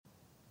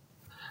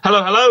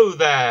Hello, hello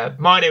there.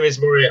 My name is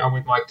Murray. I'm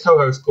with my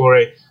co-host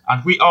Corey,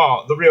 and we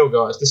are the Real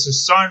Guys. This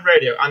is Siren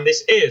Radio, and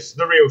this is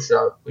the Real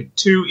Show with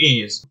 2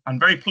 E's. I'm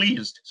very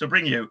pleased to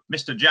bring you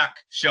Mr. Jack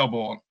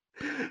Shelbourne.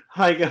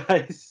 Hi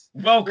guys.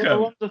 Welcome. What a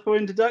wonderful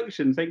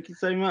introduction. Thank you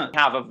so much. We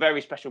have a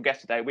very special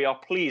guest today. We are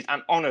pleased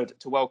and honoured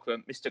to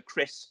welcome Mr.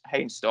 Chris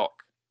Hainstock.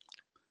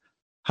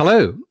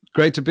 Hello,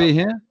 great to be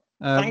here.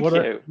 Thank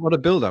you. What a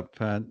build-up.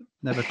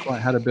 Never quite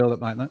had a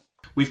build-up like that.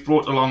 We've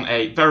brought along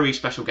a very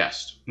special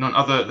guest, none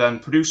other than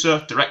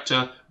producer,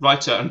 director,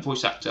 writer, and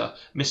voice actor,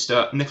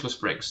 Mr. Nicholas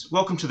Briggs.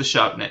 Welcome to the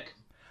show, Nick.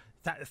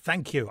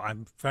 Thank you.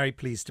 I'm very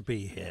pleased to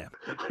be here.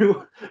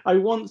 I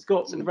once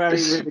got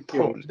very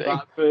ridiculed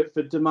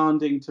for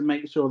demanding to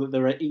make sure that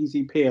there are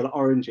easy peel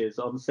oranges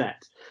on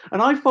set.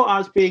 And I thought I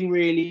was being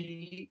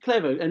really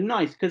clever and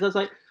nice because I was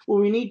like, well,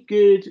 we need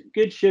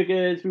good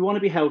sugars. We want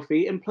to be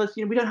healthy. And plus,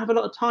 we don't have a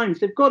lot of time.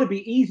 So they've got to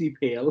be easy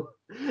peel.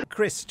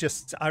 Chris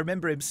I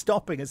remember him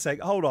stopping and saying,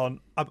 hold on,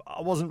 I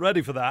wasn't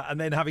ready for that.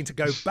 And then having to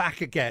go back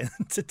again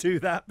to do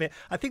that bit.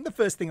 I think the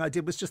first thing I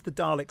did was just the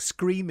Dalek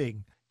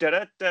screaming.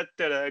 Good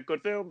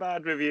film,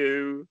 bad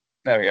review.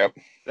 There we go.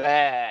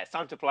 There, it's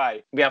time to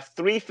play. We have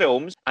 3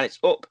 films, and it's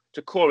up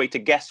to Corey to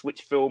guess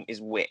which film is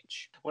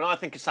which. When I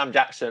think of Sam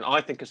Jackson,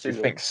 I think of Sizzle.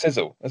 You think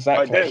Sizzle?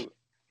 Exactly. I do.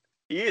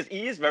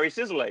 He is very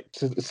sizzly.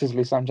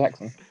 Sizzly Sam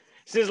Jackson.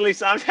 Sizzly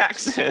Sam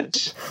Jackson.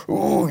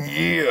 Oh,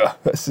 yeah.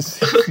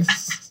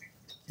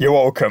 You're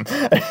welcome.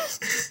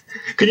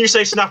 Can you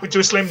say snap into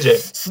a Slim Jim?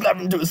 Snap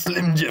into a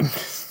Slim Jim.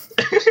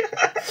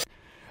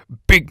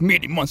 Big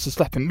meaty monster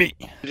slapping me.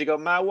 You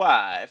got my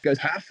wife. Goes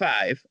high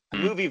five. The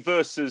movie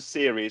versus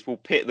series will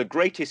pit the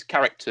greatest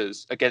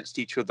characters against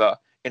each other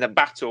in a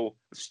battle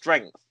of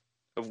strength,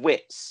 of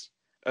wits,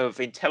 of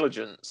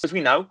intelligence. As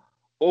we know,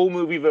 all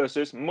movie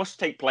versus must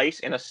take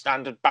place in a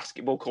standard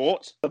basketball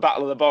court. The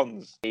Battle of the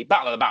Bonds, the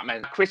Battle of the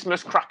Batmen,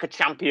 Christmas Cracker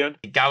Champion,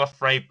 The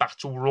Gallifrey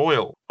Battle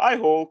Royal.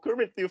 Hi-ho,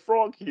 Kermit the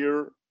Frog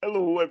here.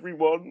 Hello,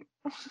 everyone.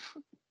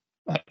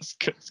 That's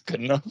good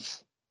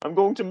enough. I'm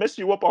going to mess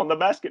you up on the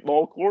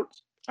basketball court.